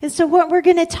And so what we're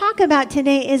going to talk about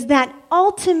today is that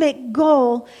ultimate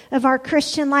goal of our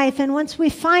Christian life. And once we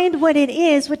find what it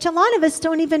is, which a lot of us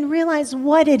don't even realize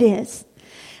what it is.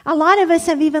 A lot of us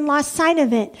have even lost sight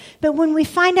of it. But when we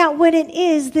find out what it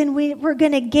is, then we're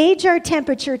going to gauge our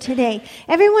temperature today.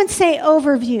 Everyone say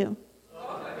overview.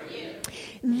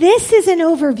 This is an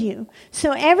overview.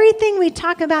 So everything we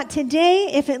talk about today,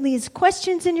 if it leaves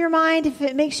questions in your mind, if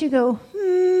it makes you go,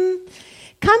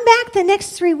 come back the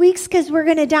next 3 weeks because we're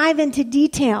going to dive into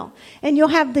detail. And you'll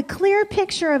have the clear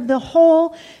picture of the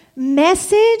whole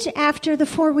message after the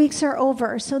 4 weeks are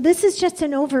over. So this is just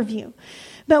an overview.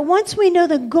 But once we know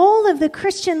the goal of the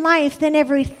Christian life, then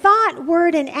every thought,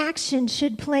 word, and action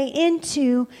should play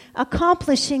into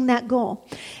accomplishing that goal.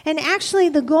 And actually,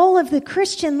 the goal of the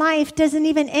Christian life doesn't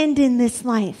even end in this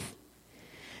life.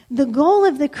 The goal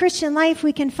of the Christian life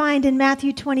we can find in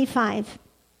Matthew 25.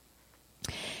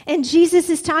 And Jesus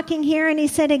is talking here, and he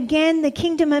said, again, the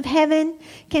kingdom of heaven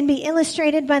can be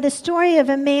illustrated by the story of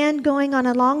a man going on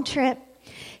a long trip.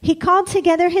 He called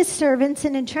together his servants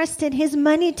and entrusted his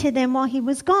money to them while he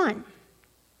was gone.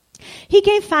 He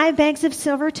gave 5 bags of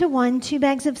silver to one, 2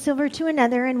 bags of silver to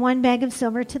another, and 1 bag of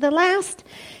silver to the last,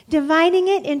 dividing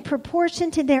it in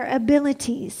proportion to their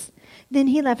abilities. Then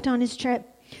he left on his trip.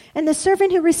 And the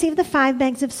servant who received the 5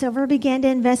 bags of silver began to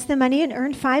invest the money and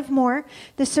earned 5 more.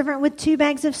 The servant with 2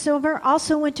 bags of silver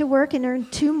also went to work and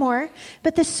earned 2 more.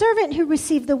 But the servant who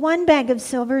received the 1 bag of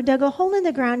silver dug a hole in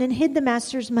the ground and hid the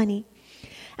master's money.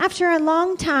 After a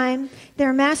long time,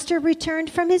 their master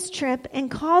returned from his trip and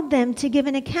called them to give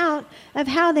an account of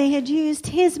how they had used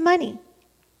his money.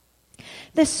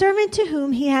 The servant to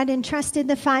whom he had entrusted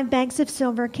the 5 bags of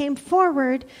silver came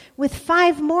forward with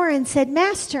 5 more and said,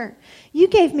 Master, you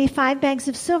gave me 5 bags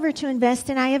of silver to invest,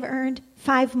 and I have earned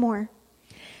 5 more.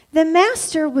 The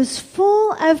master was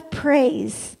full of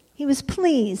praise. He was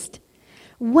pleased.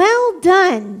 Well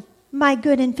done, my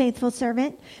good and faithful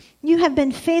servant. You have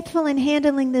been faithful in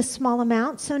handling this small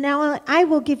amount, so now I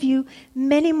will give you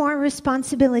many more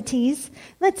responsibilities.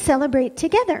 Let's celebrate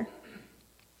together.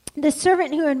 The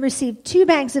servant who had received 2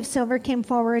 bags of silver came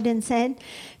forward and said,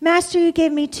 Master, you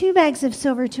gave me 2 bags of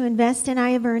silver to invest, and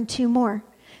I have earned 2 more.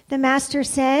 The master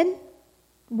said,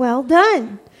 Well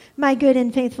done, my good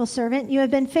and faithful servant. You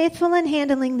have been faithful in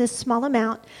handling this small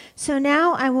amount, so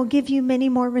now I will give you many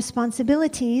more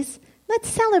responsibilities. Let's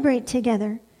celebrate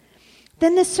together.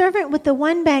 Then the servant with the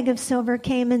 1 bag of silver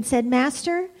came and said,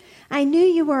 Master, I knew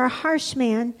you were a harsh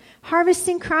man,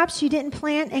 harvesting crops you didn't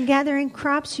plant and gathering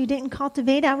crops you didn't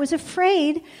cultivate. I was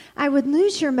afraid I would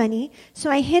lose your money, so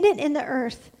I hid it in the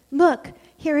earth. Look,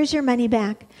 here is your money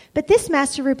back. But this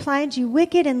master replied, You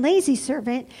wicked and lazy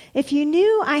servant, if you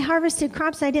knew I harvested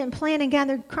crops I didn't plant and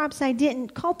gathered crops I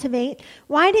didn't cultivate,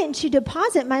 why didn't you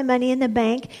deposit my money in the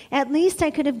bank? At least I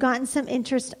could have gotten some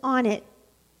interest on it.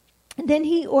 Then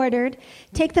he ordered,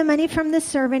 Take the money from the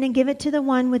servant and give it to the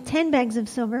one with 10 bags of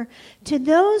silver. To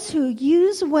those who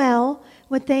use well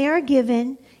what they are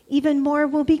given, even more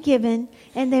will be given,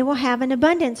 and they will have an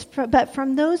abundance. But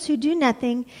from those who do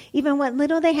nothing, even what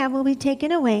little they have will be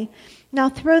taken away. Now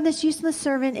throw this useless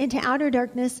servant into outer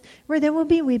darkness, where there will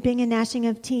be weeping and gnashing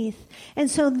of teeth. And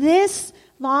so this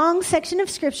long section of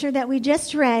scripture that we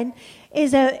just read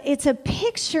it's a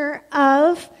picture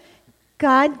of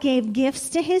God gave gifts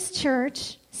to his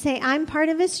church. Say, I'm part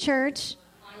of his church.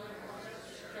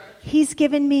 He's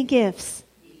given me gifts.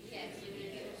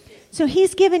 So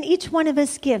he's given each one of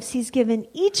us gifts. He's given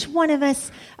each one of us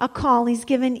a call. He's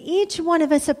given each one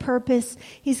of us a purpose.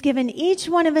 He's given each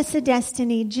one of us a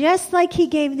destiny, just like he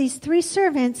gave these 3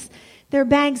 servants their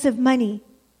bags of money.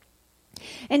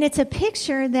 And it's a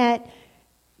picture that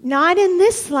not in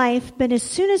this life, but as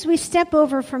soon as we step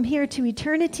over from here to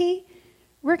eternity,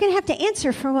 we're going to have to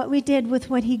answer for what we did with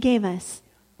what he gave us,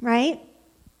 right?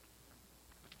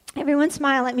 Everyone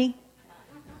smile at me.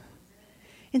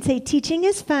 And say, teaching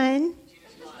is fun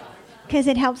because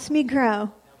it helps me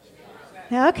grow.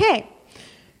 Okay.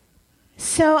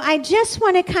 So I just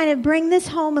want to kind of bring this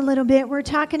home a little bit. We're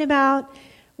talking about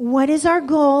what is our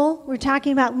goal. We're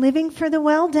talking about living for the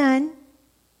well done.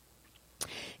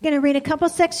 I'm going to read a couple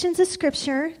sections of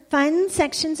Scripture, fun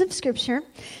sections of Scripture.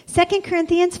 2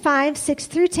 Corinthians 5, 6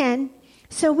 through 10.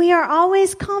 So we are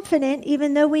always confident,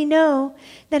 even though we know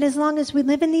that as long as we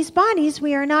live in these bodies,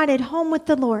 we are not at home with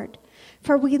the Lord.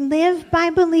 For we live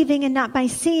by believing and not by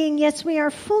seeing. Yes, we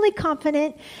are fully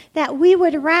confident that we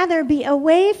would rather be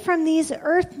away from these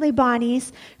earthly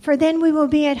bodies, for then we will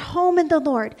be at home in the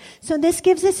Lord. So this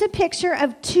gives us a picture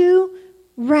of 2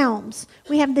 realms.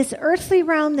 We have this earthly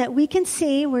realm that we can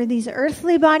see where these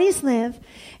earthly bodies live,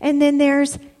 and then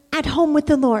there's at home with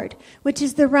the Lord, which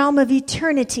is the realm of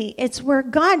eternity. It's where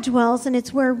God dwells, and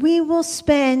it's where we will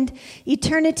spend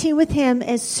eternity with him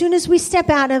as soon as we step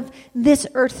out of this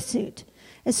earth suit.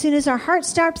 As soon as our heart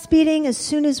stops beating, as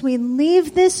soon as we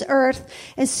leave this earth,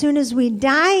 as soon as we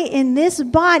die in this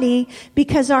body,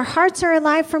 because our hearts are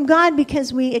alive from God,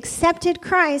 because we accepted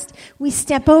Christ, we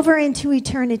step over into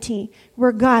eternity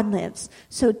where God lives.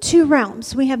 So 2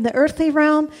 realms. We have the earthly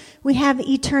realm, we have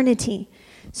eternity.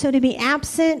 So to be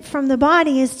absent from the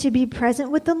body is to be present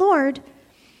with the Lord.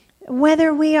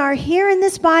 Whether we are here in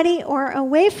this body or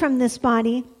away from this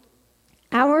body,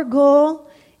 our goal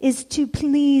is to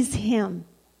please him.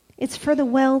 It's for the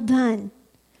well done.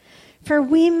 For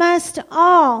we must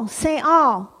all, say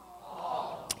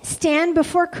all, stand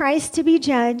before Christ to be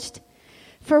judged.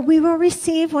 For we will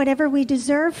receive whatever we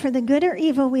deserve for the good or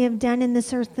evil we have done in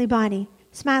this earthly body.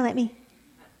 Smile at me.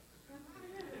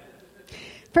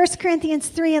 1 Corinthians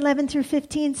 3:11 through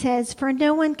 15 says, for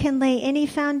no one can lay any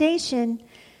foundation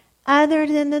other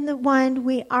than the one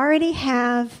we already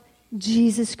have,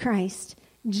 Jesus Christ.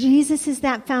 Jesus is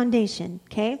that foundation,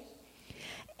 okay?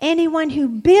 Anyone who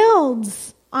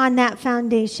builds on that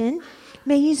foundation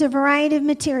may use a variety of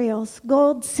materials,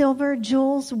 gold, silver,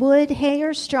 jewels, wood, hay,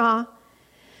 or straw.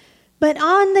 But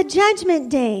on the judgment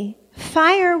day,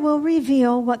 fire will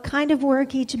reveal what kind of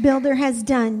work each builder has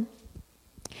done.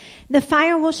 The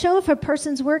fire will show if a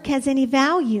person's work has any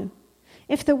value.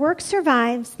 If the work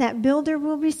survives, that builder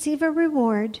will receive a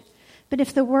reward. But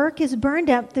if the work is burned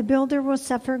up, the builder will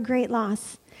suffer great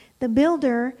loss. The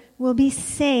builder will be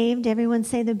saved. Everyone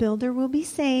say the builder will be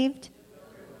saved.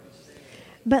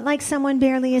 But like someone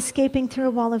barely escaping through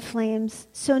a wall of flames.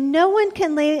 So no one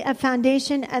can lay a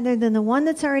foundation other than the one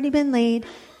that's already been laid,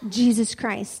 Jesus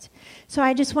Christ. So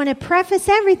I just want to preface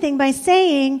everything by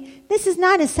saying this is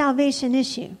not a salvation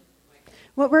issue.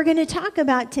 What we're going to talk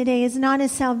about today is not a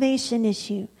salvation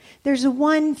issue. There's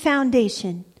one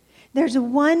foundation. There's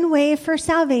one way for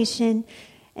salvation,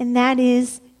 and that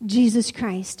is Jesus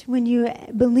Christ. When you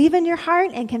believe in your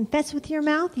heart and confess with your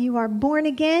mouth, you are born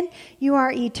again. You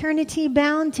are eternity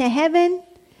bound to heaven.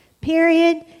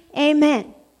 Period.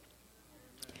 Amen.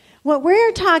 What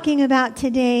we're talking about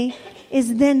today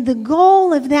is then the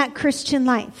goal of that Christian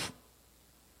life.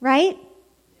 Right?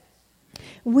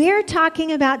 We're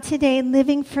talking about today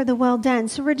living for the well done.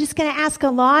 So we're just going to ask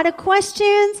a lot of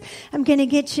questions. I'm going to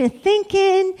get you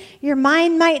thinking. Your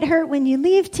mind might hurt when you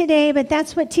leave today, but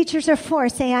that's what teachers are for.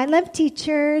 Say, I love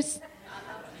teachers.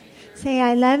 Say,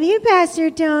 I love you, Pastor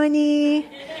Tony.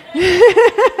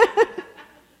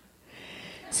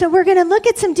 So we're going to look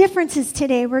at some differences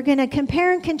today. We're going to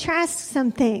compare and contrast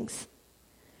some things.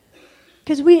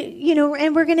 Because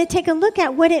and we're going to take a look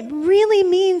at what it really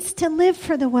means to live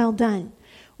for the well done.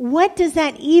 What does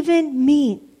that even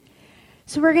mean?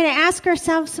 So we're going to ask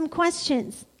ourselves some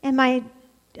questions. Am I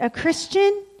a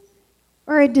Christian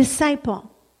or a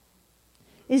disciple?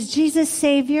 Is Jesus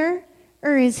Savior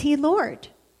or is he Lord?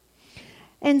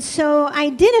 And so I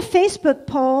did a Facebook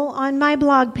poll on my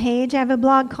blog page. I have a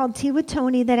blog called Tea with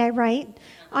Tony that I write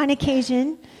on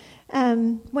occasion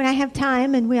when I have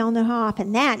time, and we all know how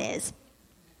often that is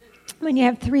when you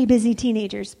have 3 busy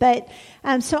teenagers. But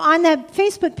so on the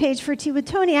Facebook page for Tea with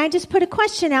Tony, I just put a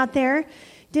question out there,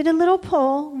 did a little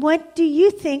poll. What do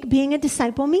you think being a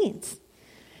disciple means?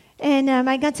 And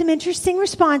I got some interesting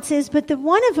responses, but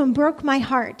one of them broke my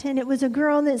heart. And it was a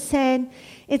girl that said,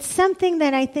 it's something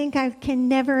that I think I can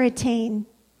never attain.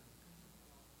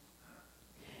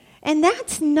 And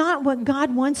that's not what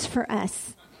God wants for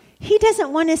us. He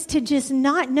doesn't want us to just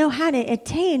not know how to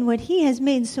attain what he has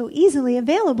made so easily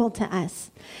available to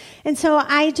us. And so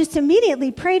I just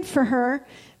immediately prayed for her,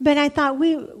 but I thought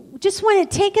we just want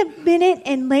to take a minute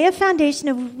and lay a foundation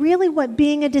of really what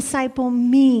being a disciple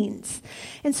means.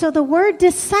 And so the word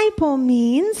disciple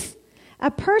means a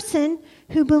person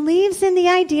who believes in the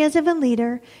ideas of a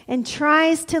leader and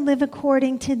tries to live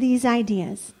according to these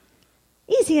ideas.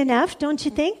 Easy enough, don't you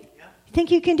think?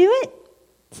 Think you can do it?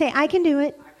 Say, I can do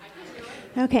it.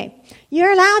 Okay.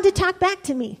 You're allowed to talk back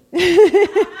to me. Go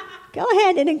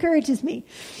ahead. It encourages me.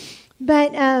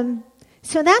 But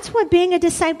so that's what being a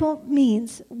disciple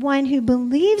means. One who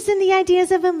believes in the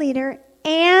ideas of a leader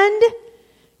and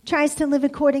tries to live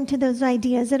according to those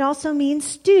ideas. It also means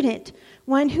student.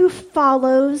 One who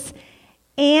follows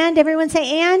and, everyone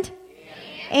say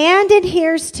and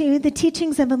adheres to the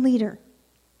teachings of a leader.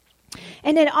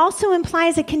 And it also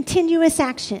implies a continuous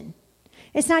action.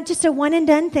 It's not just a one and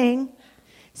done thing.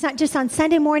 It's not just on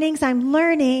Sunday mornings I'm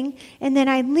learning and then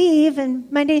I leave and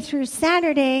Monday through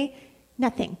Saturday,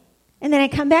 nothing. And then I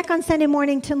come back on Sunday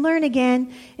morning to learn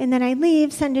again and then I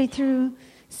leave Friday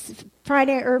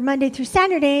Friday or Monday through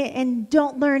Saturday and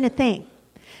don't learn a thing.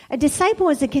 A disciple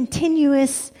is a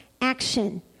continuous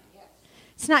action.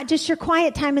 It's not just your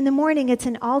quiet time in the morning. It's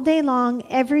an all day long,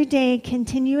 every day,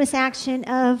 continuous action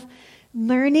of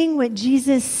learning what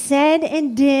Jesus said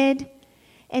and did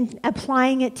and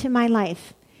applying it to my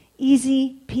life.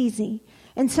 Easy peasy.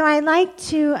 And so I like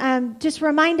to just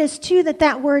remind us, too,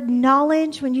 that word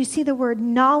knowledge, when you see the word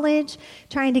knowledge,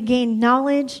 trying to gain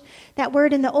knowledge, that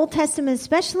word in the Old Testament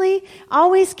especially,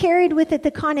 always carried with it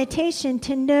the connotation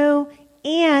to know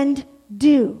and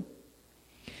do.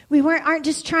 We aren't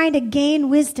just trying to gain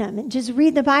wisdom and just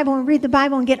read the Bible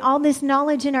and get all this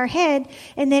knowledge in our head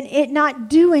and then it not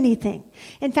do anything.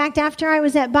 In fact, after I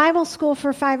was at Bible school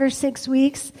for 5 or 6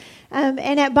 weeks,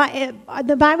 and at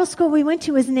the Bible school we went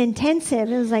to was an intensive.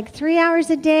 It was like 3 hours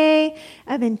a day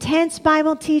of intense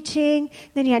Bible teaching.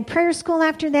 Then you had prayer school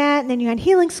after that. And then you had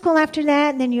healing school after that.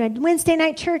 And then you had Wednesday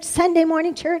night church, Sunday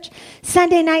morning church,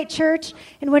 Sunday night church,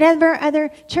 and whatever other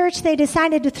church they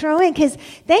decided to throw in because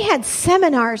they had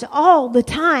seminars all the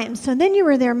time. So then you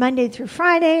were there Monday through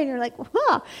Friday and you're like,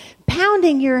 whoa,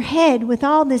 pounding your head with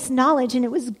all this knowledge. And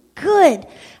it was good.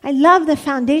 I love the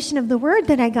foundation of the word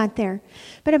that I got there.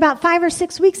 But about 5 or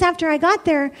 6 weeks after I got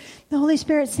there, the Holy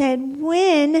Spirit said,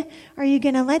 when are you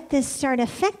going to let this start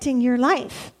affecting your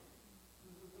life?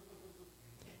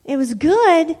 It was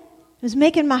good. It was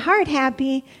making my heart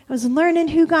happy. I was learning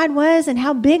who God was and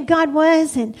how big God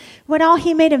was and what all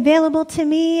He made available to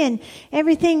me. And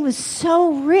everything was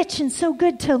so rich and so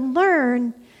good to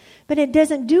learn. But it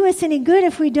doesn't do us any good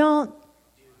if we don't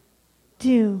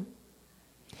do.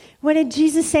 What did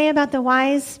Jesus say about the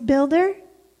wise builder?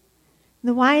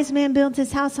 The wise man builds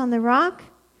his house on the rock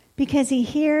because he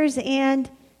hears and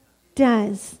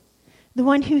does. The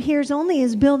one who hears only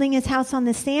is building his house on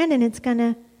the sand and it's going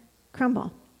to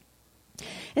crumble.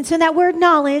 And so that word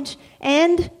knowledge,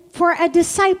 and for a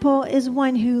disciple, is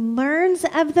one who learns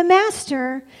of the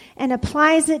master and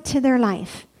applies it to their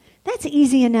life. That's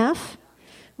easy enough,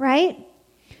 right?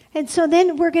 And so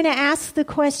then we're going to ask the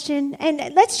question,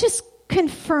 and let's just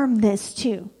confirm this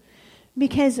too.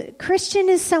 Because Christian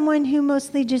is someone who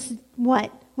mostly just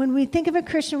what? When we think of a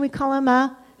Christian, we call him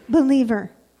a believer.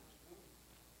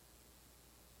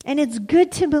 And it's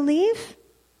good to believe,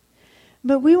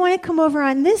 but we want to come over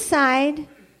on this side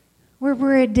where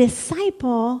we're a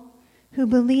disciple who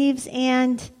believes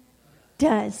and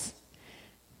does.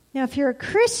 Now, if you're a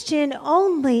Christian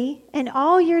only and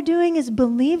all you're doing is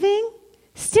believing,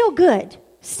 still good.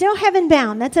 Still heaven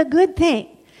bound. That's a good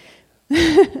thing.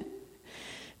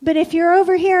 But if you're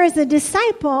over here as a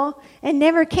disciple and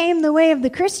never came the way of the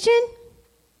Christian,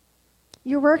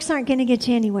 your works aren't going to get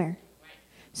you anywhere.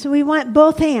 So we want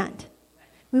both and.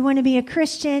 We want to be a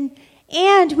Christian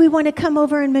and we want to come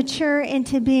over and mature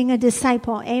into being a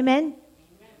disciple. Amen?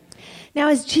 Now,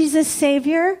 is Jesus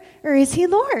Savior or is He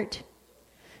Lord?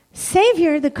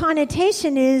 Savior, the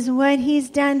connotation is what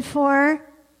He's done for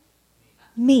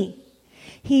me.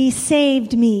 He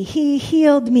saved me. He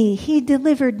healed me. He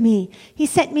delivered me. He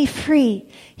set me free.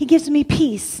 He gives me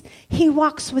peace. He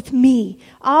walks with me.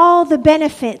 All the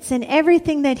benefits and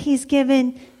everything that He's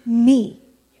given me,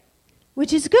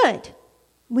 which is good.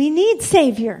 We need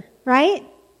Savior, right?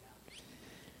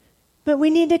 But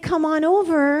we need to come on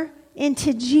over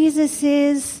into Jesus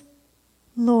is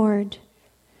Lord.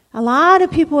 A lot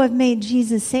of people have made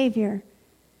Jesus Savior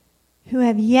who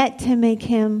have yet to make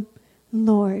Him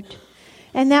Lord.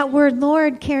 And that word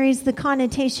Lord carries the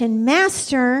connotation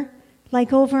master,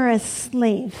 like over a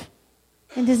slave.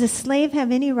 And does a slave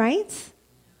have any rights?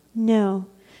 No.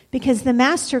 Because the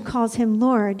master calls him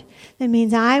Lord. That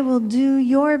means I will do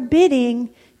your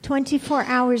bidding 24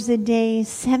 hours a day,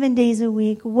 7 days a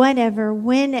week, whatever,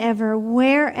 whenever,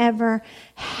 wherever,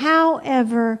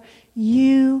 however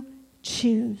you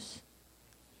choose.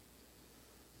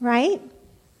 Right?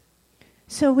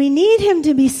 So we need Him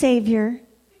to be Savior,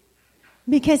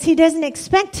 because He doesn't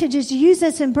expect to just use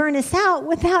us and burn us out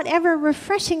without ever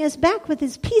refreshing us back with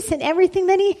His peace and everything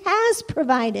that He has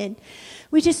provided.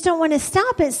 We just don't want to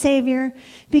stop at Savior,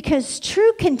 because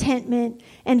true contentment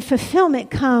and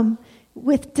fulfillment come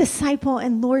with disciple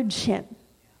and lordship.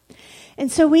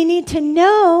 And so we need to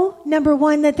know, number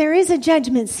one, that there is a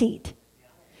judgment seat.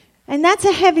 And that's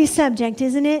a heavy subject,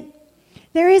 isn't it?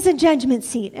 There is a judgment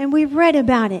seat, and we've read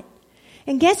about it.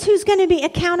 And guess who's going to be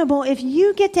accountable if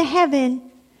you get to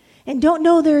heaven and don't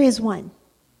know there is one?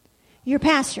 Your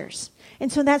pastors.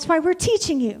 And so that's why we're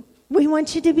teaching you. We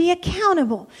want you to be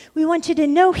accountable. We want you to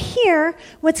know here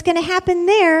what's going to happen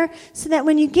there, so that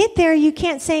when you get there, you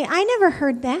can't say, I never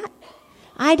heard that.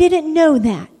 I didn't know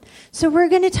that. So we're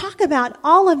going to talk about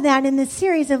all of that in this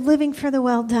series of Living for the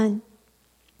Well Done.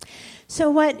 So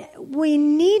what we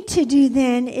need to do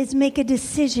then is make a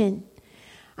decision.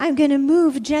 I'm going to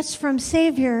move just from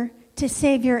Savior to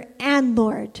Savior and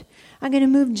Lord. I'm going to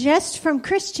move just from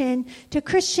Christian to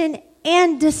Christian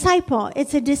and disciple.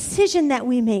 It's a decision that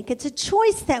we make. It's a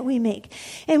choice that we make.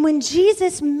 And when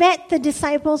Jesus met the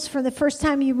disciples for the first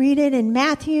time, you read it in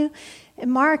Matthew,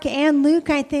 Mark, and Luke,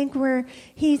 I think, where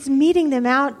he's meeting them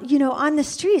out, on the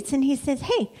streets. And he says,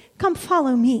 hey, come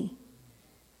follow me.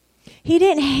 He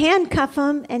didn't handcuff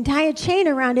them and tie a chain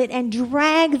around it and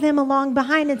drag them along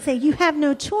behind and say, you have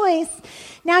no choice.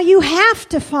 Now you have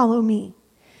to follow me.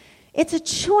 It's a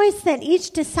choice that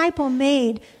each disciple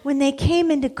made when they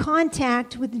came into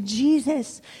contact with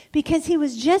Jesus because he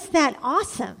was just that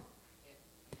awesome.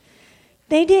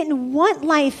 They didn't want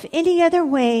life any other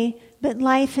way but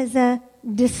life as a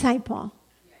disciple,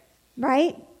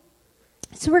 right?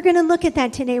 So we're going to look at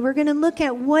that today. We're going to look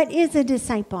at what is a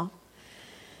disciple.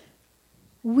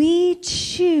 We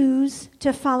choose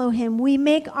to follow him. We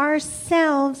make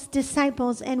ourselves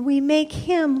disciples and we make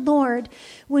him Lord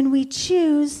when we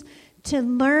choose to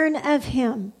learn of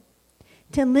him,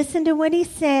 to listen to what he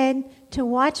said, to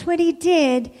watch what he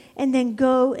did, and then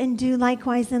go and do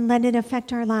likewise and let it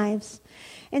affect our lives.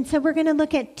 And so we're going to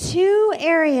look at 2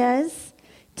 areas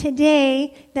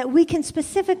today that we can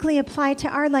specifically apply to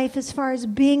our life as far as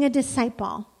being a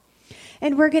disciple.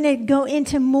 And we're going to go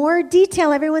into more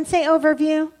detail. Everyone say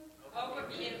overview.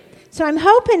 Overview. So I'm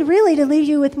hoping really to leave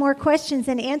you with more questions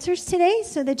than answers today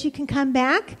so that you can come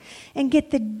back and get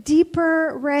the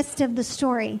deeper rest of the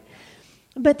story.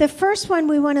 But the first one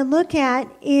we want to look at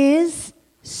is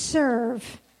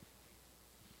serve.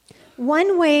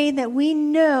 One way that we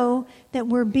know that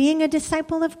we're being a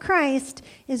disciple of Christ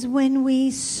is when we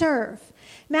serve.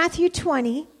 Matthew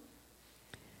 20.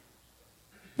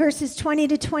 Verses 20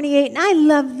 to 28, and I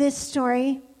love this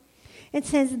story. It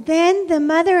says, then the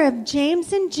mother of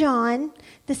James and John,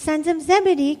 the sons of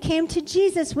Zebedee, came to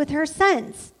Jesus with her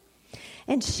sons.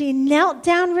 And she knelt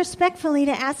down respectfully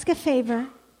to ask a favor.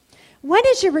 What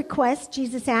is your request?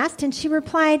 Jesus asked. And she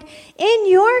replied, in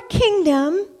your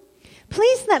kingdom,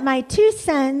 please let my 2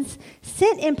 sons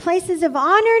sit in places of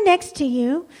honor next to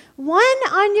you, one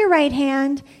on your right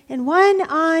hand and one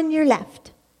on your left.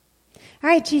 All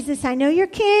right, Jesus, I know you're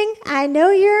king, I know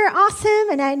you're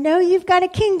awesome, and I know you've got a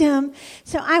kingdom,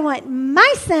 so I want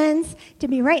my sons to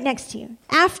be right next to you.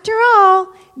 After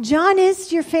all, John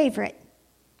is your favorite,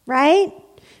 right?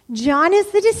 John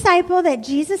is the disciple that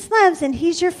Jesus loves, and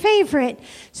he's your favorite.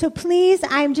 So please,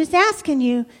 I'm just asking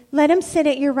you, let him sit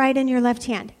at your right and your left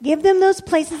hand. Give them those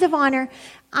places of honor.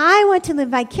 I want to live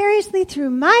vicariously through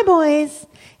my boys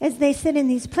as they sit in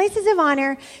these places of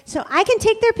honor so I can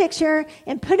take their picture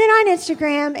and put it on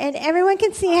Instagram and everyone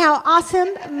can see how awesome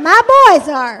my boys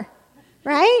are,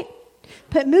 right?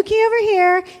 Put Mookie over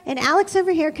here and Alex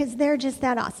over here because they're just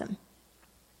that awesome.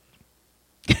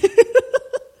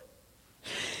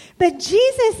 But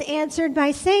Jesus answered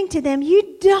by saying to them,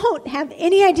 you don't have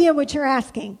any idea what you're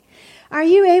asking. Are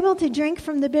you able to drink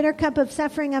from the bitter cup of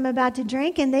suffering I'm about to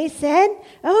drink? And they said,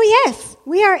 oh yes,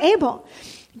 we are able.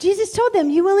 Jesus told them,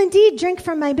 you will indeed drink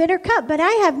from my bitter cup, but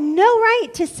I have no right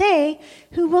to say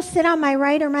who will sit on my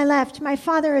right or my left. My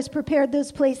Father has prepared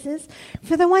those places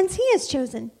for the ones he has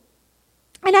chosen.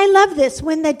 And I love this.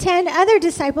 When the 10 other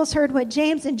disciples heard what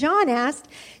James and John asked,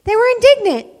 they were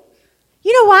indignant.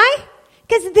 You know why?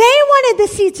 Because they wanted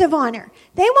the seats of honor.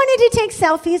 They wanted to take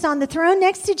selfies on the throne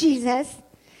next to Jesus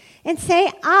and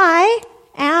say, I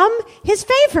am his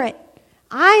favorite.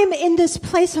 I'm in this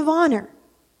place of honor.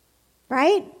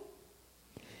 Right?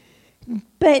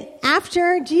 But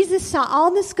after Jesus saw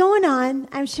all this going on,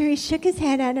 I'm sure he shook his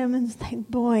head at them and was like,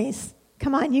 boys,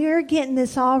 come on, you're getting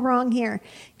this all wrong here.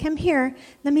 Come here,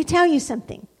 let me tell you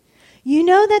something. You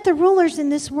know that the rulers in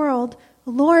this world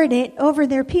lord it over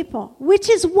their people, which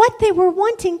is what they were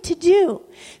wanting to do.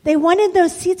 They wanted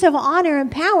those seats of honor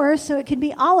and power so it could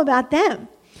be all about them.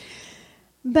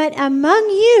 But among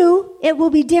you, it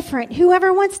will be different.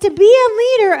 Whoever wants to be a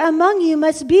leader among you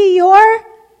must be your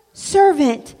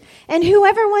servant. And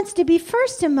whoever wants to be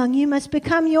first among you must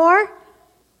become your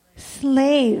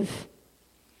slave.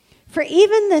 For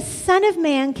even the Son of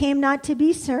Man came not to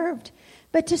be served,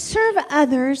 but to serve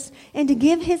others and to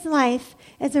give his life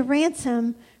as a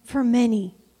ransom for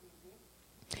many.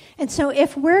 And so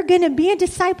if we're going to be a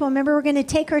disciple, remember we're going to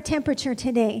take our temperature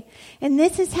today. And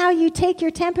this is how you take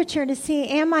your temperature to see,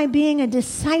 am I being a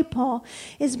disciple?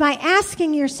 Is by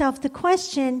asking yourself the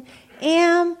question,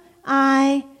 am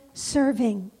I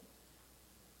serving?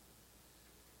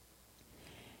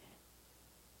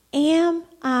 Am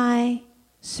I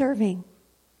serving?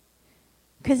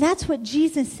 Because that's what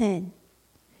Jesus said.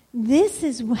 This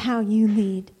is how you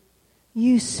lead.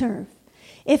 You serve.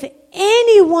 If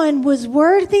anyone was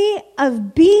worthy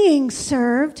of being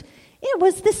served, it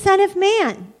was the Son of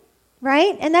Man,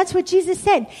 right? And that's what Jesus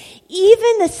said.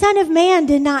 Even the Son of Man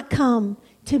did not come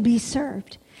to be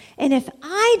served. And if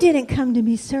I didn't come to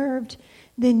be served,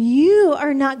 then you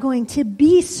are not going to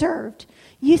be served.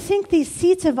 You think these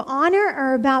seats of honor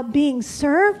are about being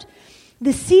served?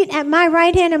 The seat at my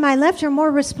right hand and my left are more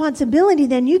responsibility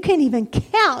than you can even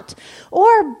count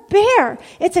or bear.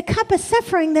 It's a cup of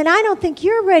suffering that I don't think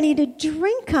you're ready to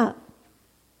drink up.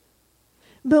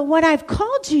 But what I've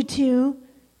called you to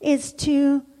is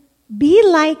to be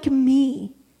like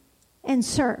me and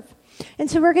serve. And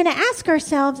so we're going to ask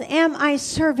ourselves, am I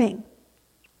serving?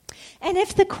 And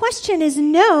if the question is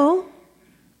no,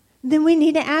 then we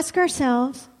need to ask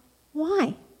ourselves,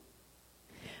 why?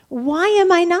 Why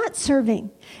am I not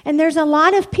serving? And there's a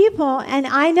lot of people, and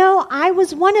I know I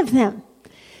was one of them,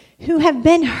 who have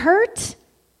been hurt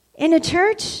in a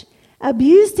church,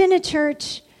 abused in a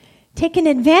church, taken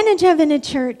advantage of in a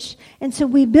church. And so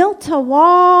we built a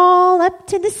wall up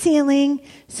to the ceiling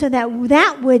so that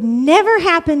would never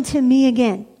happen to me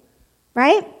again.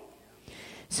 Right?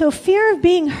 So fear of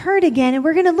being hurt again, and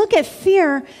we're going to look at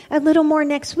fear a little more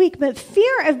next week, but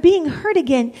fear of being hurt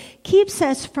again keeps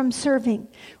us from serving.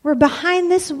 We're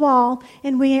behind this wall,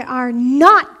 and we are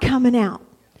not coming out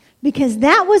because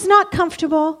that was not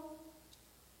comfortable.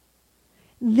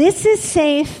 This is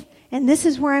safe, and this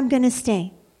is where I'm going to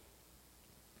stay.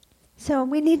 So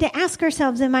we need to ask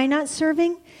ourselves, am I not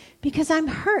serving? Because I'm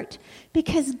hurt.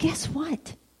 Because guess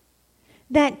what?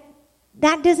 That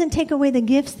doesn't take away the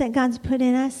gifts that God's put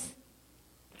in us.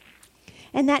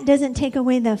 And that doesn't take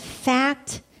away the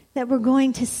fact that we're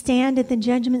going to stand at the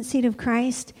judgment seat of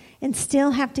Christ and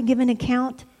still have to give an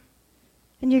account.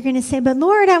 And you're going to say, but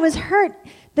Lord, I was hurt.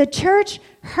 The church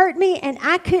hurt me and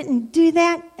I couldn't do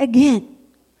that again.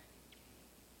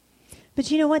 But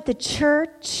you know what? The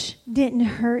church didn't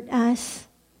hurt us.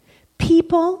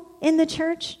 People in the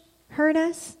church hurt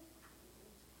us.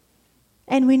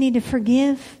 And we need to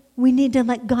forgive. We need to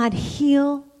let God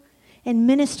heal and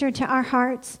minister to our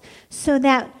hearts so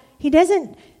that He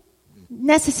doesn't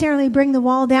necessarily bring the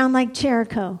wall down like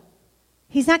Jericho.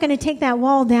 He's not going to take that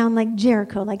wall down like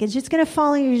Jericho. Like it's just going to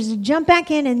fall and you just jump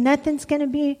back in and nothing's going to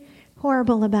be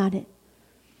horrible about it.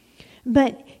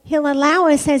 But He'll allow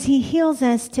us as He heals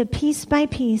us to piece by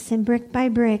piece and brick by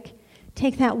brick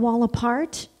take that wall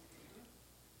apart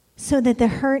so that the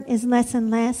hurt is less and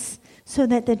less, so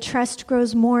that the trust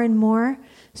grows more and more,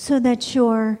 so that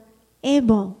you're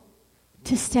able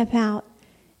to step out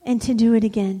and to do it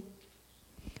again.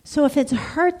 So if it's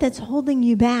hurt that's holding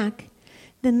you back,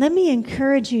 then let me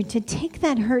encourage you to take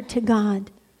that hurt to God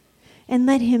and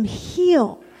let Him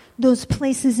heal those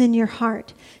places in your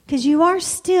heart. Because you are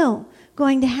still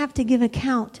going to have to give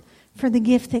account for the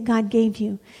gift that God gave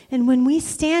you. And when we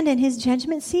stand in His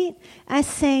judgment seat, us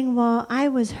saying, well, I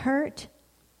was hurt.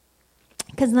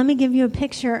 Because let me give you a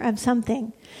picture of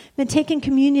something. I've been taking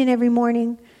communion every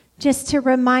morning just to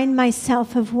remind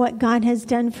myself of what God has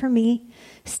done for me.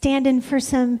 Standing for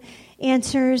some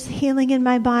answers, healing in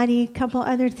my body, a couple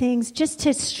other things, just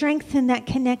to strengthen that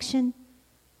connection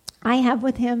I have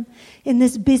with Him in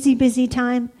this busy, busy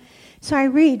time. So I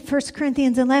read 1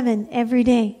 Corinthians 11 every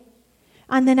day.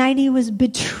 On the night He was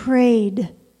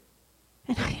betrayed.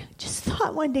 And I just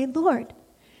thought one day, Lord,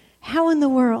 how in the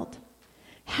world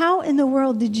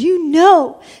did you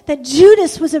know that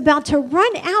Judas was about to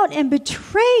run out and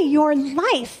betray your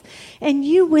life? And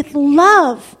you, with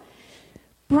love,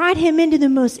 brought him into the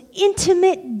most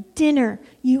intimate dinner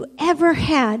you ever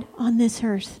had on this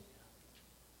earth.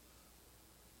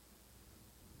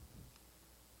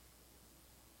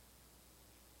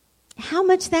 How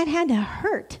much that had to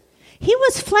hurt. He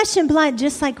was flesh and blood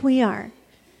just like we are.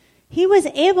 He was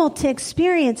able to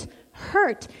experience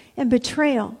hurt and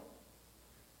betrayal.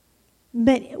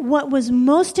 But what was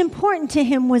most important to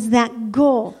him was that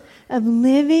goal of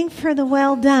living for the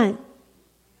well done,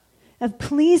 of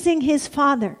pleasing his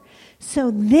Father.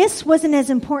 So this wasn't as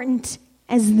important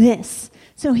as this.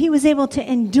 So he was able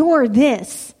to endure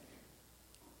this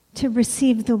to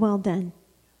receive the well done.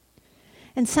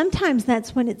 And sometimes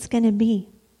that's what it's going to be.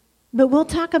 But we'll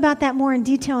talk about that more in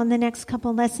detail in the next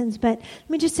couple lessons. But let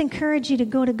me just encourage you to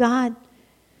go to God.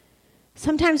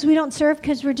 Sometimes we don't serve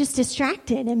because we're just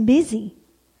distracted and busy.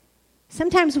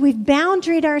 Sometimes we've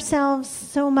boundaried ourselves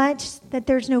so much that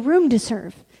there's no room to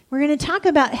serve. We're going to talk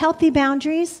about healthy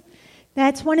boundaries.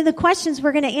 That's one of the questions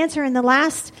we're going to answer in the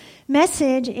last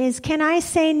message is, can I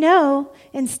say no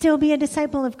and still be a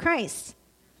disciple of Christ?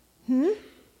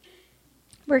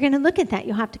 We're going to look at that.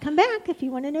 You'll have to come back if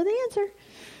you want to know the answer.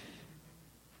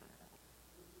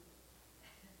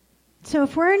 So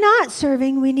if we're not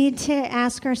serving, we need to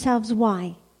ask ourselves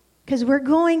why. Because we're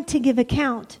going to give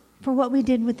account for what we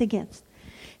did with the gifts.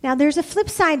 Now, there's a flip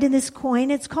side to this coin.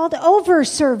 It's called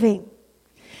over-serving.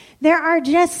 There are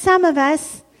just some of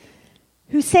us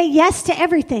who say yes to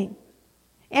everything.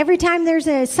 Every time there's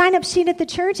a sign-up sheet at the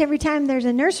church, every time there's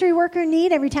a nursery worker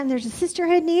need, every time there's a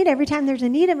sisterhood need, every time there's a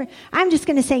need, I'm just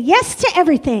going to say yes to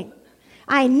everything.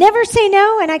 I never say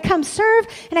no, and I come serve,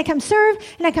 and I come serve,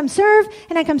 and I come serve,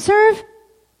 and I come serve.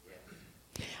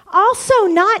 Also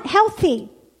not healthy.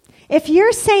 If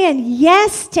you're saying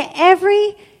yes to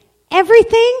everything,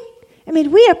 I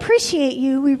mean, we appreciate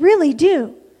you, we really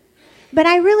do. But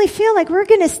I really feel like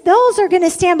those are going to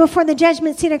stand before the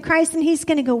judgment seat of Christ, and he's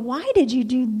going to go, why did you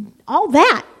do all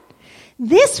that?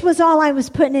 This was all I was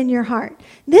putting in your heart.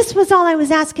 This was all I was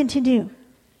asking to do.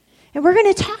 And we're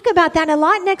going to talk about that a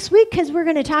lot next week because we're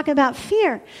going to talk about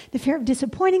fear. The fear of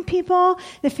disappointing people,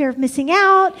 the fear of missing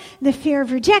out, the fear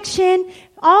of rejection,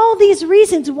 all these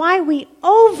reasons why we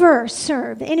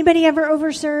overserve. Anybody ever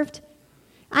overserved?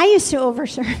 I used to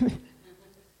overserve.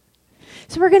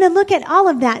 So we're going to look at all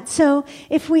of that. So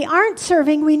if we aren't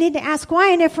serving, we need to ask why.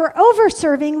 And if we're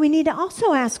over-serving, we need to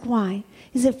also ask why.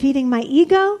 Is it feeding my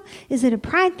ego? Is it a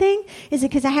pride thing? Is it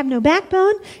because I have no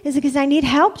backbone? Is it because I need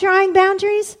help drawing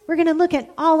boundaries? We're going to look at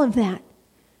all of that.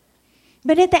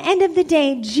 But at the end of the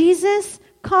day, Jesus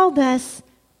called us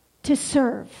to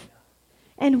serve.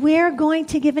 And we're going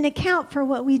to give an account for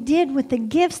what we did with the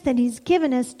gifts that he's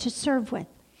given us to serve with.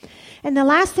 And the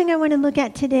last thing I want to look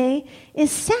at today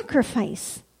is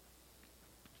sacrifice.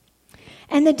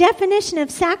 And the definition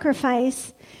of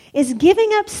sacrifice is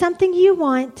giving up something you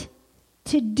want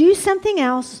to do something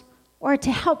else or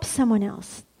to help someone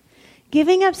else.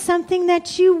 Giving up something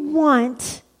that you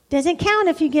want doesn't count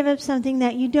if you give up something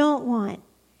that you don't want.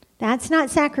 That's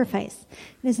not sacrifice.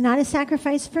 It is not a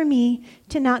sacrifice for me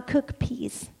to not cook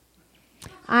peas.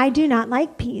 I do not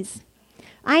like peas.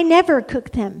 I never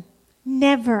cook them.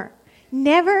 Never.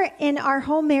 Never in our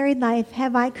whole married life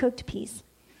have I cooked peas.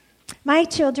 My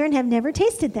children have never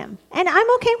tasted them. And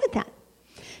I'm okay with that.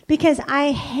 Because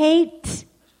I hate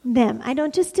them. I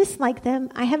don't just dislike them.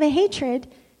 I have a hatred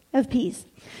of peas.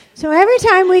 So every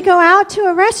time we go out to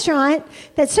a restaurant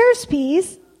that serves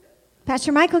peas,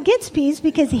 Pastor Michael gets peas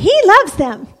because he loves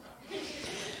them.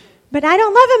 But I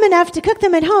don't love them enough to cook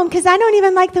them at home because I don't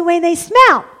even like the way they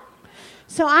smell.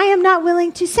 So I am not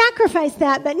willing to sacrifice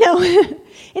that. But no,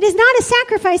 it is not a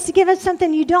sacrifice to give up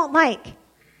something you don't like.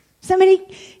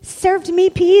 Somebody served me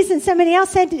peas and somebody else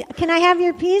said, can I have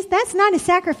your peas? That's not a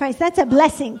sacrifice. That's a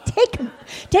blessing. Take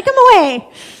them away.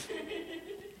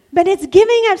 But it's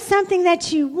giving up something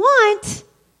that you want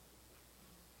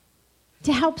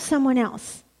to help someone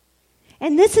else.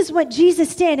 And this is what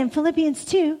Jesus did in Philippians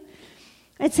 2.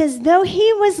 It says, though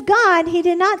he was God, he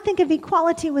did not think of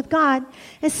equality with God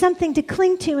as something to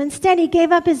cling to. Instead, he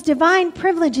gave up his divine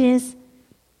privileges.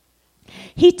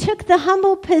 He took the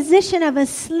humble position of a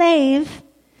slave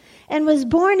and was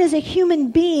born as a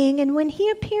human being. And when he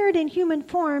appeared in human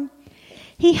form,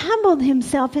 he humbled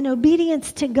himself in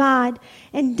obedience to God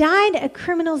and died a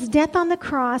criminal's death on the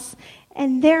cross.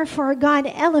 And therefore, God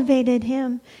elevated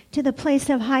him to the place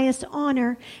of highest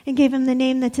honor and gave him the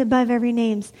name that's above every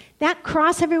name. That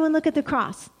cross, everyone look at the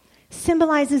cross,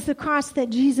 symbolizes the cross that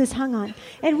Jesus hung on.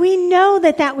 And we know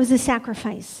that that was a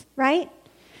sacrifice, right?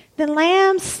 The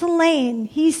lamb slain,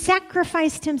 he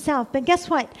sacrificed himself. But guess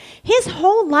what? His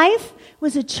whole life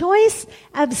was a choice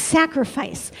of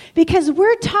sacrifice because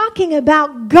we're talking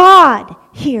about God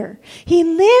here. He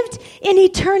lived in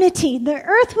eternity. The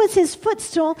earth was his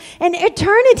footstool, and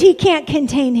eternity can't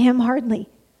contain him hardly.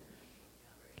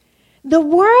 The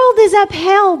world is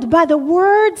upheld by the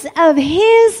words of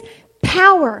his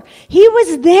power. He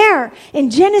was there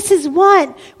in Genesis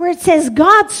 1 where it says,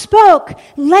 God spoke,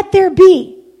 let there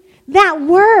be. That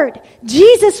word,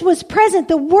 Jesus was present.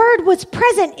 The word was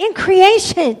present in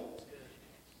creation.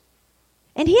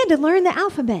 And he had to learn the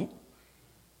alphabet.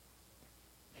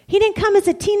 He didn't come as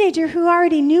a teenager who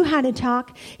already knew how to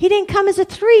talk. He didn't come as a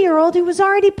 3-year-old who was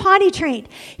already potty trained.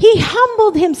 He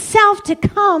humbled himself to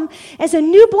come as a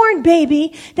newborn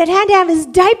baby that had to have his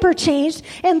diaper changed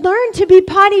and learn to be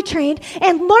potty trained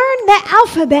and learn the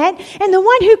alphabet. And the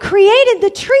one who created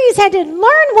the trees had to learn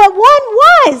what one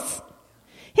was.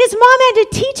 His mom had to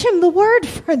teach him the word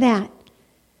for that.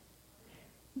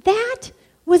 That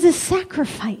was a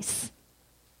sacrifice.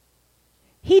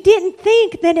 He didn't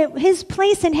think that his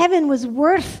place in heaven was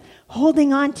worth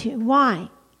holding on to. Why?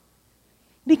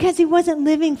 Because he wasn't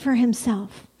living for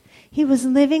himself. He was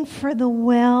living for the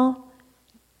well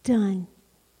done.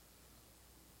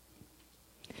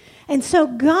 And so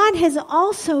God has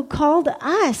also called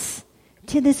us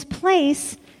to this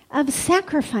place of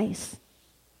sacrifice.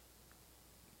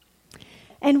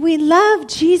 And we love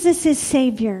Jesus as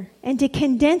Savior. And to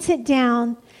condense it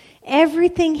down,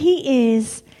 everything He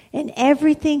is and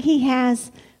everything He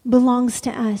has belongs to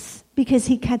us because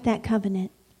He cut that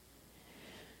covenant.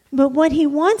 But what He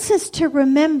wants us to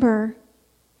remember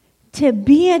to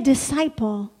be a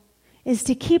disciple is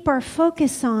to keep our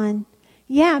focus on,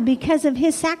 because of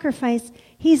His sacrifice,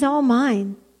 He's all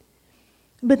mine.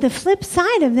 But the flip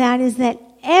side of that is that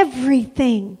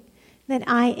everything that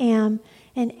I am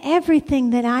and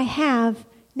everything that I have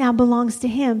now belongs to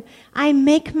Him. I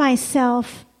make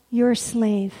myself your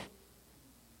slave.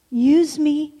 Use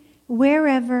me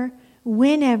wherever,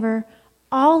 whenever,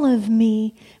 all of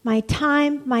me, my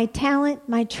time, my talent,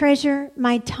 my treasure,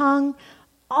 my tongue,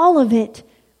 all of it,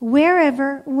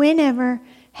 wherever, whenever,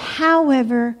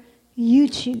 however you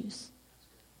choose.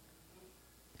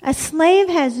 A slave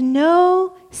has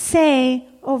no say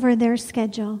over their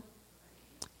schedule.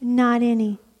 Not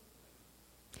any.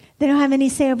 They don't have any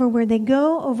say over where they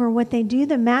go, over what they do.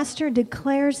 The master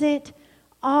declares it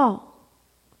all.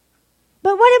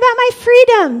 But what about my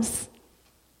freedoms?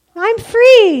 I'm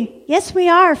free. Yes, we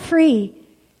are free.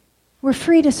 We're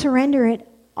free to surrender it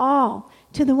all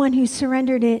to the one who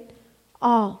surrendered it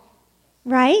all.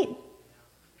 Right?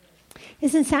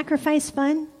 Isn't sacrifice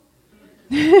fun?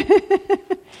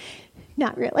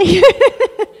 Not really.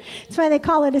 That's why they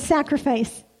call it a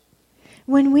sacrifice.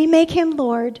 When we make Him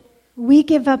Lord, we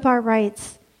give up our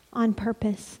rights on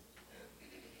purpose.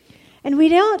 And we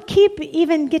don't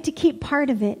even get to keep part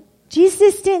of it.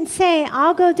 Jesus didn't say,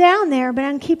 I'll go down there, but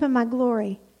I'm keeping my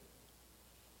glory.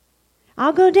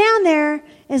 I'll go down there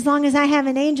as long as I have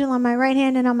an angel on my right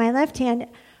hand and on my left hand,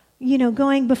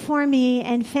 going before me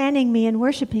and fanning me and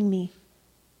worshiping me.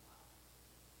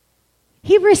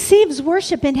 He receives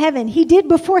worship in heaven. He did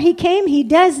before He came. He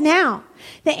does now.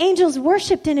 The angels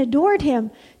worshiped and adored Him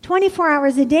 24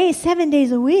 hours a day, 7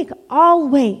 days a week,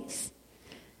 always.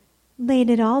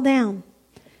 Laid it all down.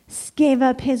 Gave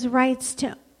up His rights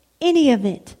to any of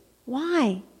it.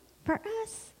 Why? For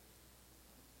us.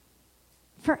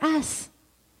 For us.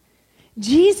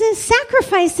 Jesus'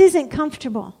 sacrifice isn't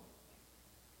comfortable.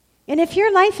 And if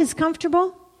your life is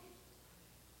comfortable,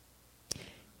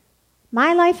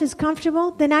 my life is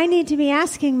comfortable, then I need to be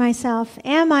asking myself,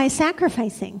 am I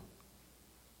sacrificing?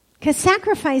 Because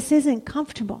sacrifice isn't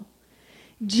comfortable.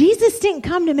 Jesus didn't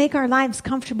come to make our lives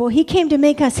comfortable. He came to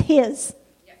make us His.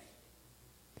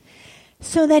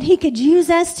 So that He could use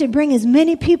us to bring as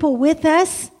many people with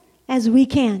us as we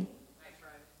can.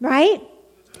 Right?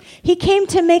 He came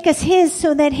to make us His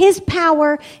so that His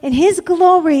power and His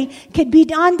glory could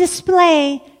be on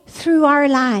display through our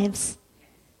lives.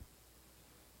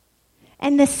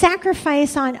 And the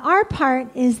sacrifice on our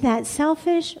part is that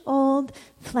selfish old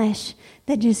flesh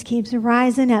that just keeps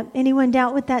rising up. Anyone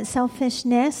dealt with that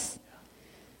selfishness?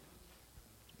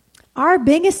 Our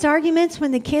biggest arguments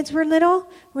when the kids were little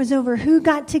was over who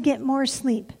got to get more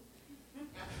sleep.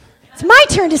 It's my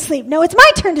turn to sleep. No, it's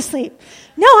my turn to sleep.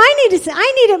 No, I need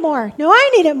it more. No,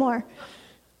 I need it more.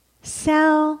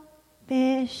 Selfishness.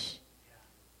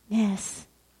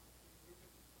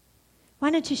 Why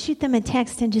don't you shoot them a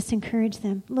text and just encourage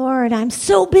them? Lord, I'm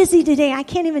so busy today. I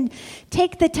can't even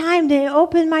take the time to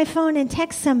open my phone and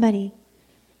text somebody.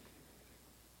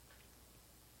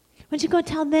 Why don't you go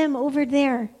tell them over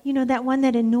there, that one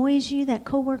that annoys you, that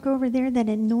coworker over there that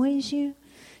annoys you? Why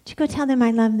don't you go tell them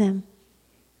I love them?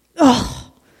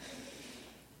 Oh,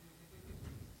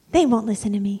 they won't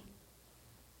listen to me.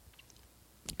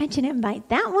 I should invite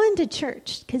that one to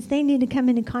church because they need to come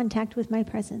into contact with my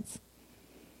presence.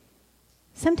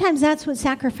 Sometimes that's what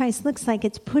sacrifice looks like.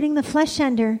 It's putting the flesh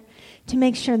under to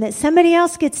make sure that somebody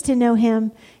else gets to know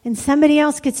Him and somebody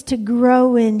else gets to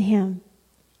grow in Him.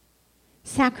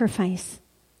 Sacrifice.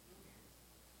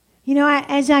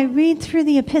 As I read through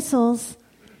the epistles,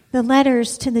 the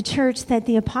letters to the church that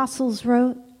the apostles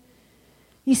wrote,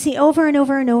 you see over and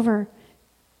over and over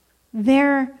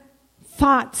their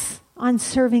thoughts on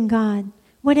serving God.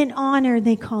 What an honor,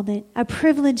 they called it. A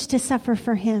privilege to suffer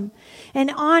for Him.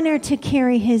 An honor to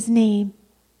carry His name.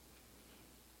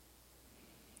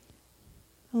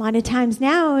 A lot of times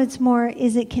now it's more,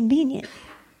 is it convenient?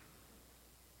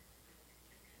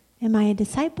 Am I a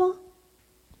disciple?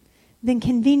 Then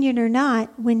convenient or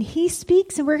not, when He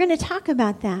speaks, and we're going to talk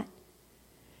about that.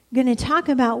 We're going to talk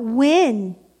about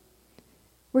when.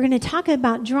 We're going to talk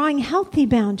about drawing healthy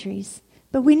boundaries.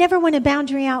 But we never want to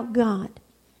boundary out God.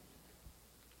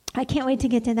 I can't wait to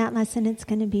get to that lesson. It's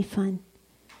going to be fun.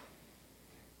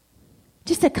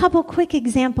 Just a couple quick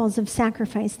examples of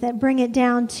sacrifice that bring it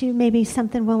down to maybe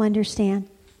something we'll understand.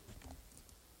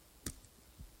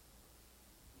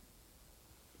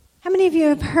 you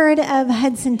have heard of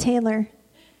Hudson Taylor?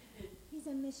 He's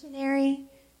a missionary.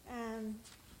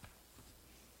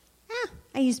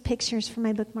 I use pictures for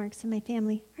my bookmarks in my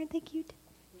family. Aren't they cute?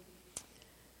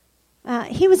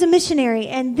 He was a missionary,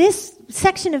 and this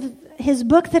section of his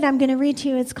book that I'm going to read to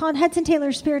you, it's called Hudson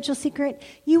Taylor's Spiritual Secret.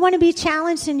 You want to be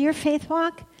challenged in your faith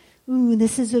walk? Ooh,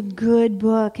 this is a good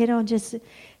book. It'll just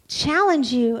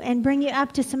challenge you and bring you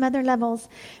up to some other levels.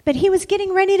 But he was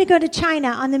getting ready to go to China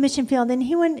on the mission field, and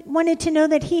he wanted to know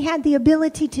that he had the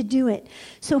ability to do it.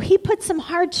 So he put some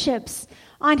hardships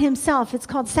on himself. It's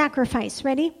called sacrifice.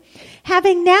 Ready?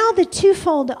 Having now the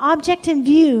twofold object in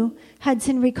view,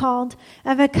 Hudson recalled,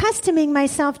 of accustoming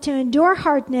myself to endure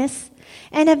hardness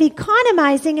and of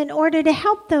economizing in order to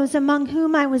help those among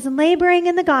whom I was laboring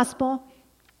in the gospel,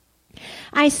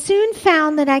 I soon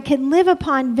found that I could live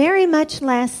upon very much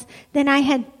less than I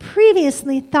had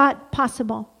previously thought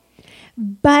possible.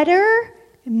 Butter,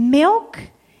 milk,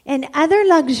 and other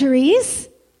luxuries.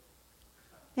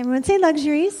 Everyone say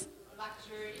luxuries.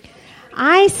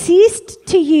 I ceased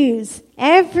to use.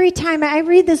 Every time I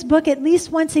read this book at least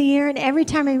once a year, and every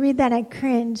time I read that I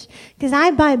cringe because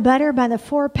I buy butter by the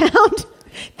 4-pound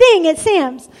thing at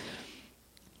Sam's.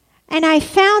 And I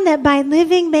found that by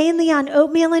living mainly on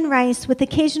oatmeal and rice with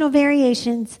occasional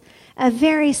variations, a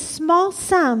very small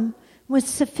sum was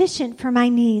sufficient for my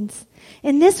needs.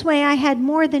 In this way, I had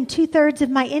more than 2/3 of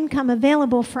my income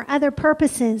available for other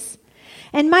purposes.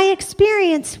 And my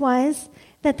experience was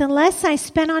that the less I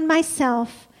spent on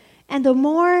myself and the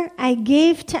more I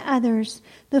gave to others,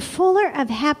 the fuller of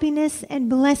happiness and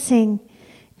blessing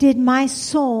did my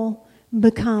soul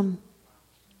become.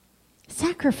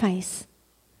 Sacrifice.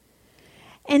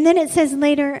 And then it says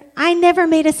later, I never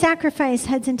made a sacrifice,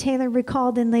 Hudson Taylor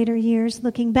recalled in later years,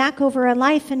 looking back over a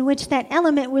life in which that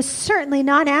element was certainly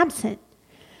not absent.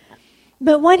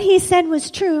 But what he said was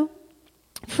true.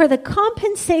 For the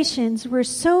compensations were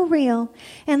so real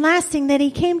and lasting that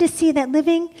he came to see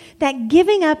that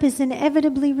giving up is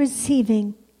inevitably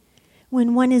receiving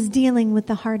when one is dealing with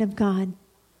the heart of God.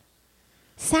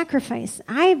 Sacrifice.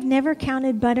 I've never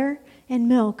counted butter and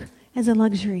milk as a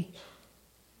luxury.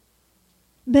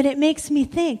 But it makes me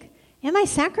think, am I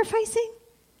sacrificing?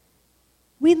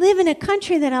 We live in a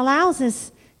country that allows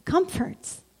us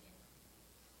comforts.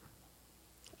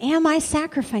 Am I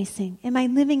sacrificing? Am I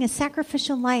living a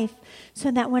sacrificial life so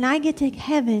that when I get to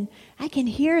heaven, I can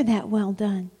hear that well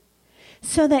done?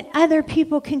 So that other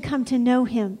people can come to know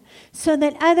him. So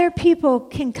that other people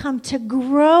can come to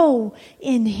grow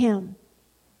in him.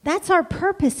 That's our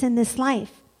purpose in this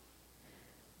life.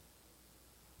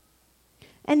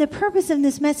 And the purpose of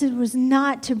this message was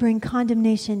not to bring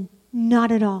condemnation.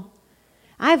 Not at all.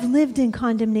 I've lived in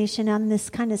condemnation on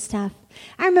this kind of stuff.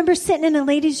 I remember sitting in a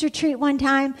ladies' retreat one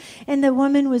time, and the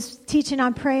woman was teaching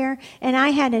on prayer, and I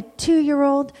had a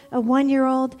 2-year-old, a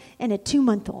 1-year-old, and a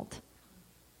 2-month-old.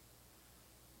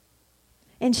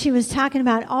 And she was talking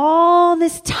about all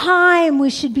this time we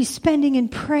should be spending in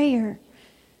prayer.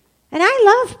 And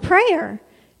I love prayer.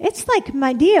 It's like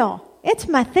my deal. It's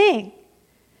my thing.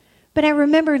 But I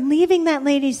remember leaving that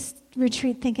ladies'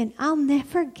 retreat thinking, I'll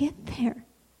never get there.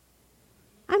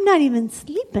 I'm not even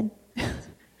sleeping.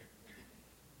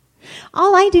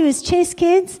 All I do is chase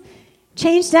kids,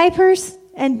 change diapers,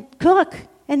 and cook,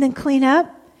 and then clean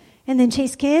up, and then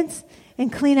chase kids,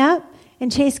 and clean up, and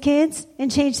chase kids,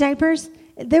 and change diapers.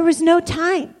 There was no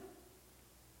time.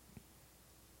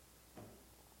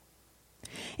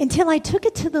 Until I took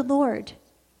it to the Lord.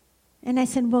 And I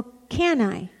said, well, can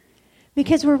I?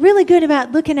 Because we're really good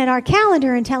about looking at our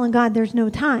calendar and telling God there's no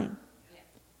time.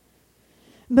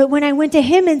 But when I went to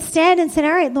him instead and said,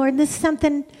 all right, Lord, this is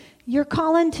something you're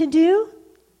calling to do.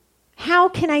 How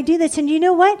can I do this? And you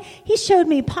know what? He showed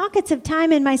me pockets of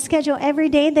time in my schedule every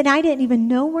day that I didn't even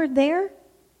know were there,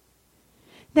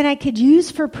 that I could use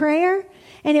for prayer.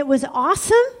 And it was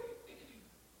awesome.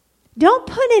 Don't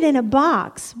put it in a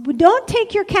box. Don't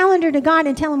take your calendar to God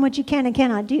and tell him what you can and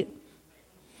cannot do.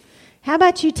 How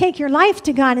about you take your life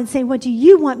to God and say, what do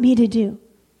you want me to do?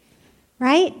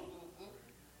 Right?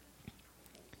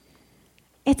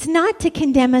 It's not to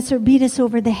condemn us or beat us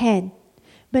over the head,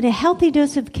 but a healthy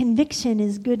dose of conviction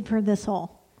is good for the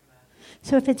soul.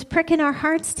 So if it's pricking our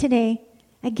hearts today,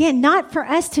 again, not for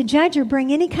us to judge or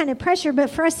bring any kind of pressure,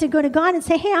 but for us to go to God and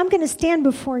say, hey, I'm going to stand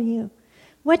before you.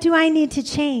 What do I need to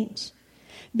change?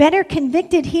 Better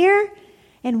convicted here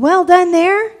and well done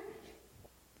there,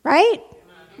 right?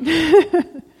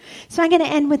 So I'm going to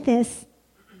end with this.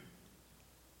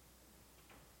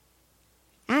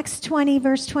 Acts 20,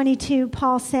 verse 22,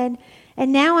 Paul said,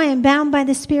 and now I am bound by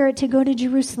the Spirit to go to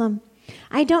Jerusalem.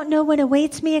 I don't know what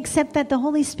awaits me except that the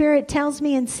Holy Spirit tells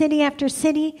me in city after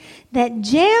city that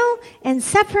jail and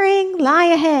suffering lie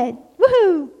ahead.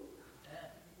 Woohoo!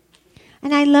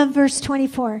 And I love verse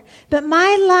 24. But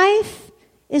my life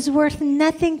is worth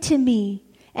nothing to me,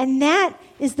 and that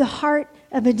is the heart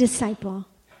of a disciple.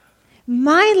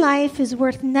 My life is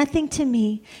worth nothing to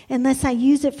me unless I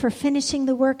use it for finishing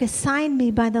the work assigned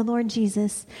me by the Lord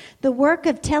Jesus, the work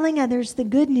of telling others the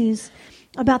good news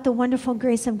about the wonderful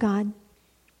grace of God.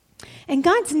 And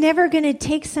God's never going to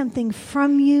take something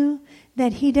from you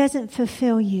that he doesn't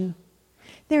fulfill you.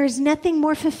 There is nothing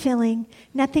more fulfilling,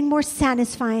 nothing more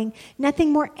satisfying,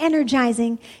 nothing more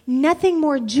energizing, nothing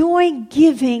more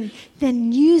joy-giving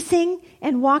than using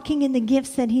and walking in the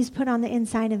gifts that he's put on the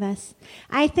inside of us.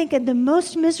 I think the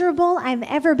most miserable I've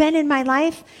ever been in my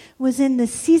life was in the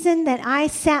season that I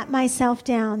sat myself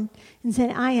down and said,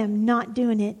 I am not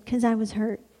doing it because I was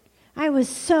hurt. I was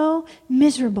so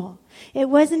miserable. It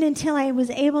wasn't until I was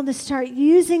able to start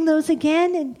using those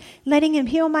again and letting him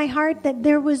heal my heart that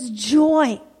there was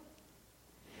joy.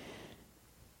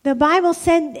 The Bible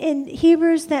said in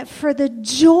Hebrews that for the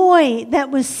joy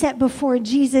that was set before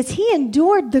Jesus, he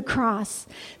endured the cross.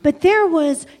 But there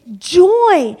was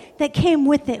joy that came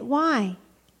with it. Why?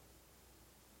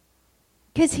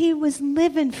 Because he was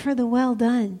living for the well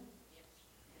done.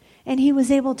 And he was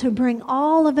able to bring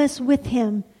all of us with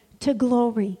him to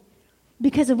glory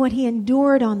because of what he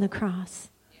endured on the cross.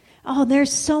 Oh,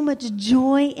 there's so much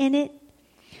joy in it.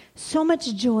 So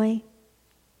much joy.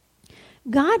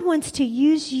 God wants to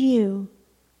use you.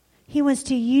 He wants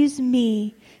to use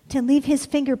me to leave his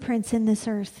fingerprints in this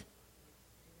earth.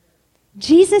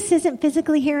 Jesus isn't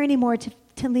physically here anymore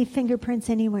to leave fingerprints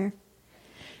anywhere.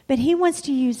 But he wants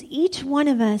to use each one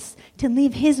of us to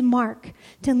leave his mark,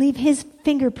 to leave his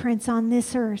fingerprints on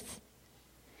this earth.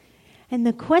 And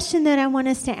the question that I want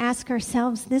us to ask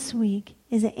ourselves this week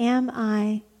is, am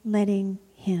I letting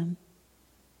him?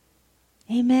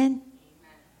 Amen?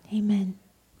 Amen.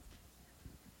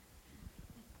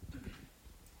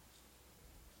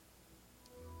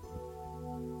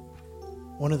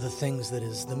 One of the things that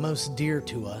is the most dear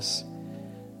to us,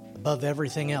 above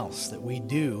everything else that we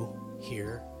do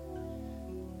here,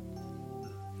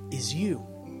 is you.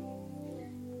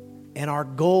 And our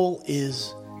goal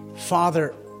is,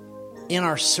 Father, in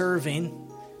our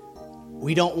serving,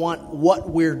 we don't want what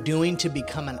we're doing to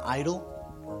become an idol,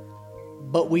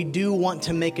 but we do want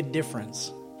to make a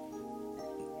difference.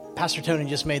 Pastor Tony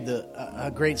just made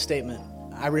a great statement.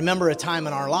 I remember a time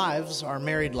in our lives, our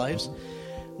married lives,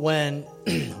 when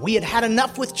we had had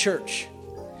enough with church.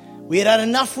 We had had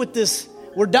enough with this.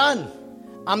 We're done.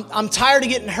 I'm tired of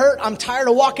getting hurt. I'm tired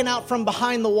of walking out from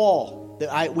behind the wall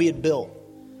that we had built.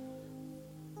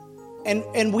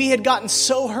 And we had gotten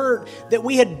so hurt that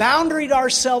we had boundaried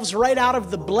ourselves right out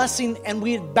of the blessing, and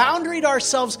we had boundaried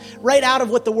ourselves right out of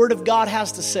what the Word of God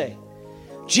has to say.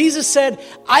 Jesus said,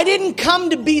 I didn't come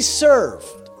to be served.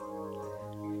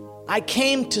 I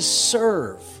came to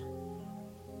serve.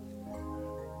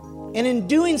 And in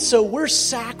doing so, we're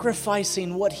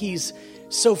sacrificing what he's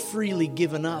so freely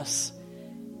given us.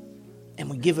 And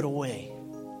we give it away.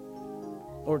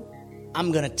 Or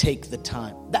I'm going to take the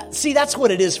time. That's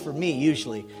what it is for me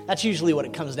usually. That's usually what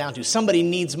it comes down to. Somebody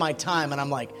needs my time and I'm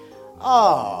like,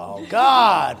 oh,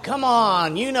 God, come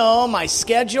on. You know, my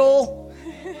schedule.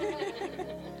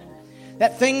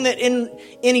 That thing that in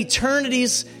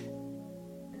eternity's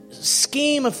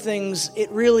scheme of things, it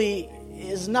really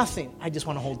is nothing. I just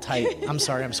want to hold tight. I'm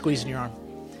sorry, I'm squeezing your arm.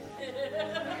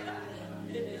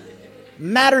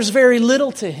 Matters very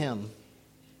little to him,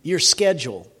 your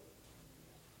schedule.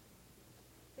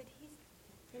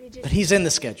 But he's in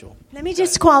the schedule. Let me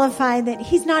just qualify that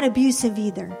he's not abusive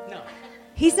either. No.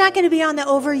 He's not going to be on the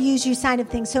overuse you side of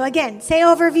things. So again, say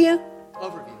overview.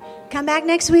 Overview. Come back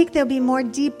next week. There'll be more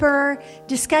deeper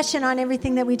discussion on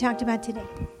everything that we talked about today.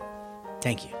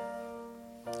 Thank you.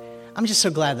 I'm just so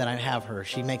glad that I have her.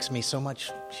 She makes me so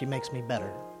much, she makes me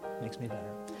better.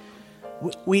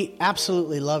 We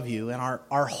absolutely love you, and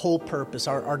our whole purpose,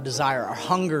 our desire, our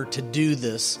hunger to do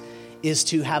this is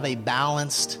to have a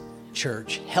balanced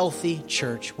church, healthy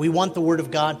church. We want the Word of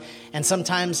God, and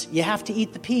sometimes you have to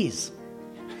eat the peas.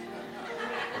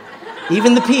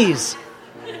 Even the peas.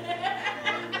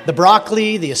 The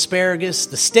broccoli, the asparagus,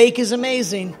 the steak is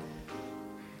amazing.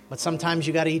 But sometimes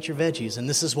you got to eat your veggies, and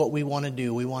this is what we want to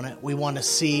do. We want to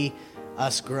see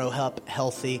us grow up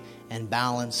healthy and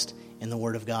balanced in the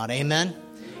Word of God. Amen?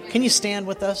 Can you stand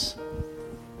with us?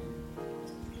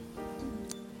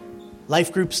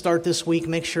 Life groups start this week.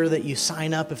 Make sure that you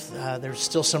sign up if there's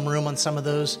still some room on some of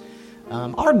those.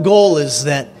 Our goal is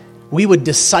that we would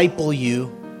disciple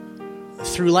you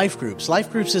through life groups.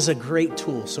 Life groups is a great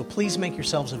tool, so please make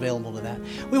yourselves available to that.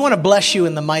 We want to bless you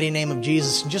in the mighty name of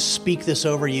Jesus and just speak this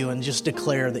over you and just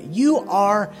declare that you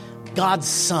are God's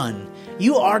son.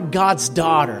 You are God's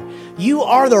daughter. You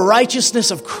are the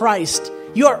righteousness of Christ.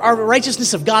 You are our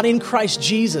righteousness of God in Christ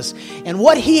Jesus. And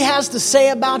what He has to say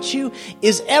about you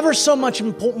is ever so much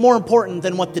more important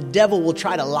than what the devil will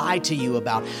try to lie to you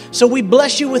about. So we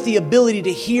bless you with the ability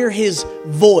to hear His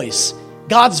voice,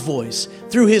 God's voice,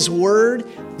 through His word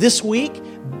this week.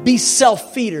 Be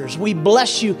self-feeders. We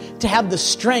bless you to have the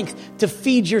strength to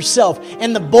feed yourself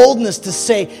and the boldness to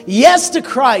say yes to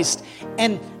Christ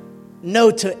and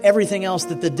no to everything else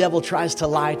that the devil tries to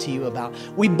lie to you about.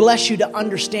 We bless you to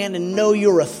understand and know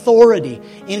your authority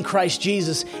in Christ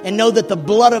Jesus and know that the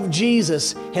blood of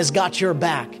Jesus has got your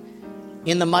back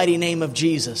in the mighty name of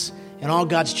Jesus. And all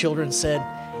God's children said,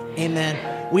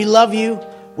 amen. We love you.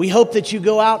 We hope that you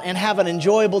go out and have an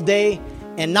enjoyable day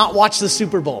and not watch the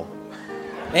Super Bowl.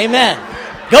 Amen.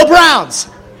 Go Browns!